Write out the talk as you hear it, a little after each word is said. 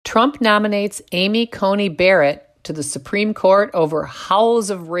Trump nominates Amy Coney Barrett to the Supreme Court over howls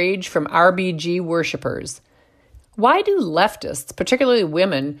of rage from RBG worshipers. Why do leftists, particularly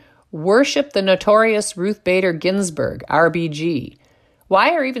women, worship the notorious Ruth Bader Ginsburg, RBG?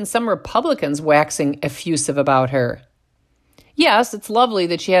 Why are even some Republicans waxing effusive about her? Yes, it's lovely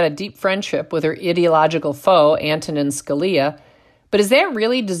that she had a deep friendship with her ideological foe, Antonin Scalia, but is that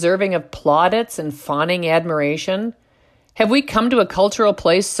really deserving of plaudits and fawning admiration? Have we come to a cultural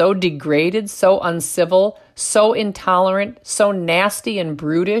place so degraded, so uncivil, so intolerant, so nasty and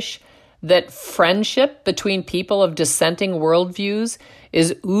brutish that friendship between people of dissenting worldviews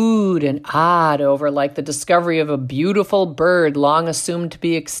is oohed and ahed over like the discovery of a beautiful bird long assumed to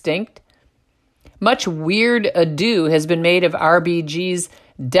be extinct? Much weird ado has been made of RBG's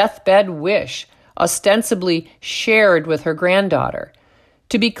deathbed wish, ostensibly shared with her granddaughter.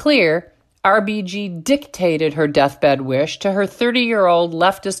 To be clear, RBG dictated her deathbed wish to her 30-year-old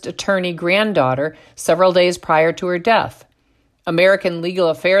leftist attorney granddaughter several days prior to her death. American legal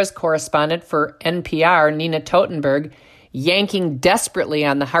affairs correspondent for NPR, Nina Totenberg, yanking desperately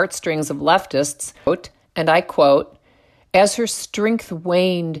on the heartstrings of leftists, and I quote, "As her strength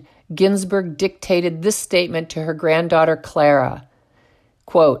waned, Ginsburg dictated this statement to her granddaughter Clara,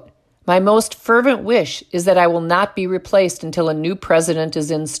 quote, 'My most fervent wish is that I will not be replaced until a new president is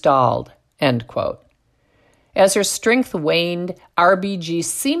installed,' end quote. As her strength waned, RBG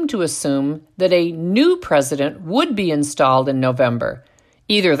seemed to assume that a new president would be installed in November.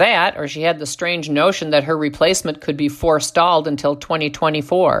 Either that, or she had the strange notion that her replacement could be forestalled until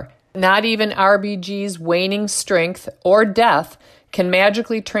 2024. Not even RBG's waning strength or death can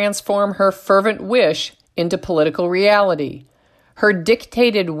magically transform her fervent wish into political reality. Her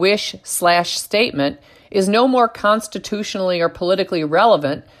dictated wish/statement is no more constitutionally or politically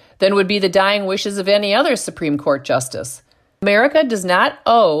relevant than would be the dying wishes of any other Supreme Court justice. America does not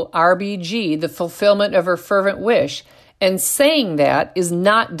owe RBG the fulfillment of her fervent wish, and saying that is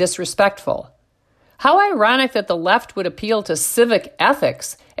not disrespectful. How ironic that the left would appeal to civic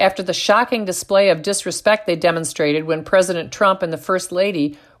ethics after the shocking display of disrespect they demonstrated when President Trump and the First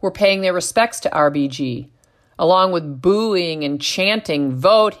Lady were paying their respects to RBG, along with booing and chanting,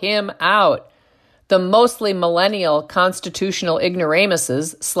 "Vote him out." The mostly millennial constitutional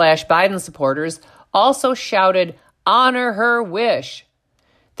ignoramuses / Biden supporters also shouted, "Honor her wish."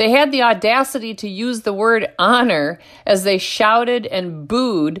 They had the audacity to use the word honor as they shouted and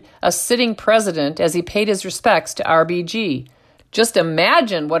booed a sitting president as he paid his respects to RBG. Just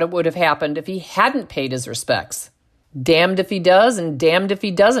imagine what it would have happened if he hadn't paid his respects. Damned if he does and damned if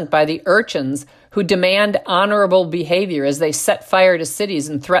he doesn't by the urchins who demand honorable behavior as they set fire to cities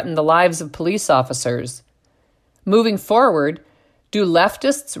and threaten the lives of police officers. Moving forward, do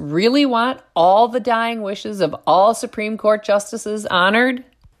leftists really want all the dying wishes of all Supreme Court justices honored?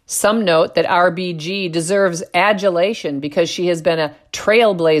 Some note that RBG deserves adulation because she has been a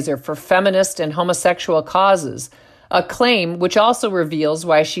trailblazer for feminist and homosexual causes, a claim which also reveals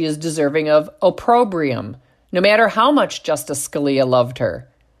why she is deserving of opprobrium, no matter how much Justice Scalia loved her.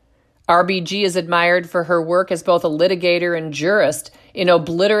 RBG is admired for her work as both a litigator and jurist in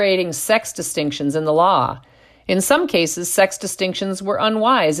obliterating sex distinctions in the law. In some cases, sex distinctions were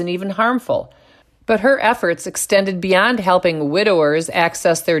unwise and even harmful, but her efforts extended beyond helping widowers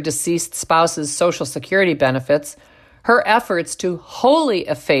access their deceased spouse's Social Security benefits. Her efforts to wholly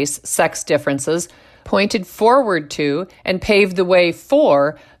efface sex differences pointed forward to and paved the way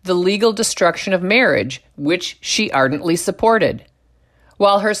for the legal destruction of marriage, which she ardently supported.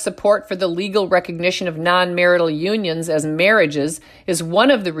 While her support for the legal recognition of non-marital unions as marriages is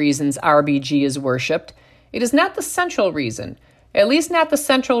one of the reasons RBG is worshipped, it is not the central reason, at least not the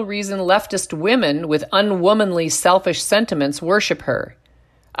central reason leftist women with unwomanly selfish sentiments worship her.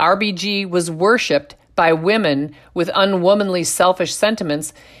 RBG was worshipped by women with unwomanly selfish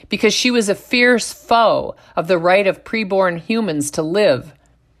sentiments because she was a fierce foe of the right of preborn humans to live.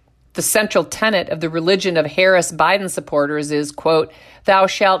 The central tenet of the religion of Harris-Biden supporters is, quote, "Thou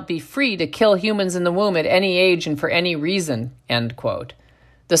shalt be free to kill humans in the womb at any age and for any reason," end quote.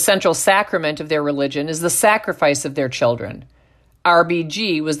 The central sacrament of their religion is the sacrifice of their children.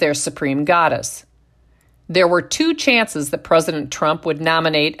 RBG was their supreme goddess. There were two chances that President Trump would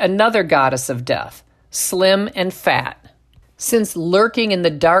nominate another goddess of death, slim and fat. Since lurking in the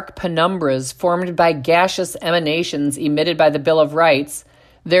dark penumbras formed by gaseous emanations emitted by the Bill of Rights,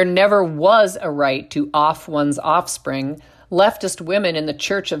 there never was a right to off one's offspring, leftist women in the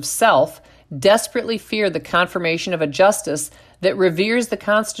Church of Self desperately fear the confirmation of a justice that reveres the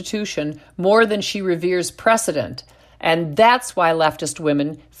Constitution more than she reveres precedent, and that's why leftist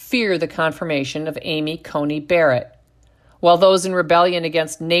women fear the confirmation of Amy Coney Barrett. While those in rebellion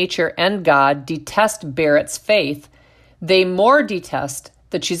against nature and God detest Barrett's faith, they more detest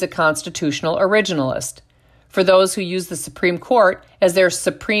that she's a constitutional originalist. For those who use the Supreme Court as their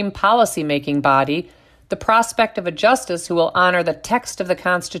supreme policy-making body, the prospect of a justice who will honor the text of the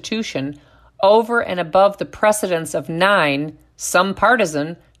Constitution over and above the precedents of 9, some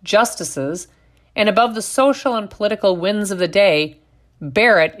partisan, justices, and above the social and political winds of the day,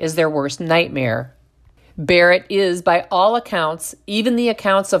 Barrett is their worst nightmare. Barrett is, by all accounts, even the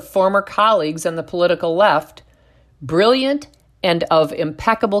accounts of former colleagues on the political left, brilliant and of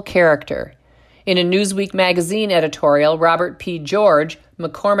impeccable character. In a Newsweek magazine editorial, Robert P. George,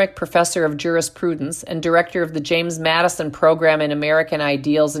 McCormick Professor of Jurisprudence and Director of the James Madison Program in American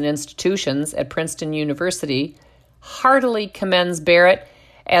Ideals and Institutions at Princeton University, heartily commends Barrett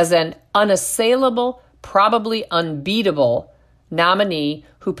as an unassailable, probably unbeatable nominee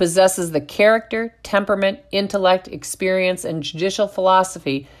who possesses the character, temperament, intellect, experience, and judicial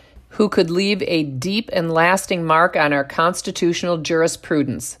philosophy who could leave a deep and lasting mark on our constitutional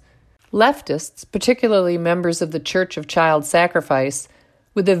jurisprudence. Leftists, particularly members of the Church of Child Sacrifice,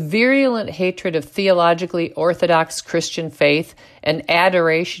 with a virulent hatred of theologically orthodox Christian faith and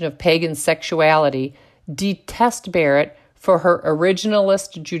adoration of pagan sexuality, detest Barrett for her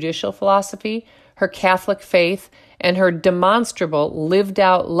originalist judicial philosophy, her Catholic faith, and her demonstrable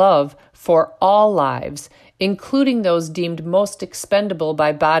lived-out love for all lives, including those deemed most expendable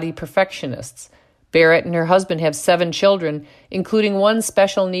by body perfectionists. Barrett and her husband have 7 children, including 1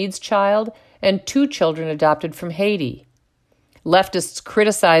 special needs child and 2 children adopted from Haiti. Leftists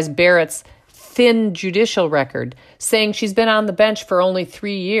criticize Barrett's thin judicial record, saying she's been on the bench for only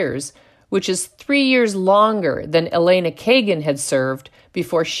 3 years, which is 3 years longer than Elena Kagan had served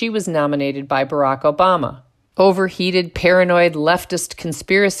before she was nominated by Barack Obama. Overheated, paranoid leftist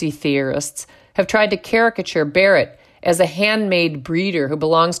conspiracy theorists have tried to caricature Barrett as a handmaid breeder who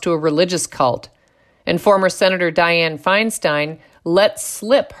belongs to a religious cult. And former Senator Dianne Feinstein let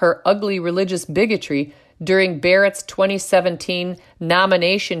slip her ugly religious bigotry during Barrett's 2017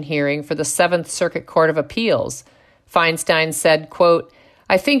 nomination hearing for the 7th Circuit Court of Appeals. Feinstein said, quote,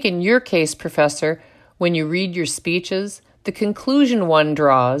 "I think in your case, Professor, when you read your speeches, the conclusion one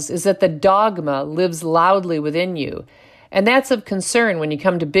draws is that the dogma lives loudly within you, and that's of concern when you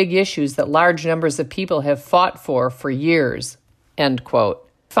come to big issues that large numbers of people have fought for years." End quote.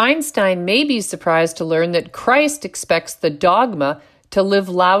 Feinstein may be surprised to learn that Christ expects the dogma to live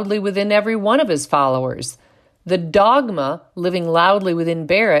loudly within every one of his followers. The dogma living loudly within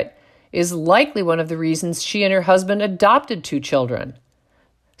Barrett is likely one of the reasons she and her husband adopted 2 children.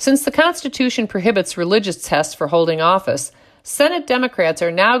 Since the Constitution prohibits religious tests for holding office, Senate Democrats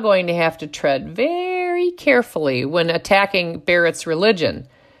are now going to have to tread very carefully when attacking Barrett's religion.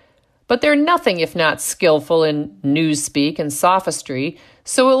 But they're nothing if not skillful in newspeak and sophistry,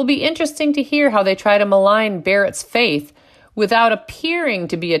 so it will be interesting to hear how they try to malign Barrett's faith without appearing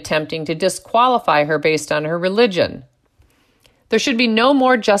to be attempting to disqualify her based on her religion. There should be no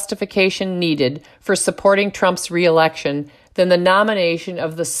more justification needed for supporting Trump's re-election than the nomination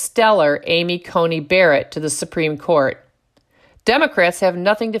of the stellar Amy Coney Barrett to the Supreme Court. Democrats have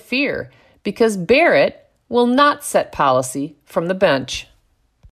nothing to fear because Barrett will not set policy from the bench.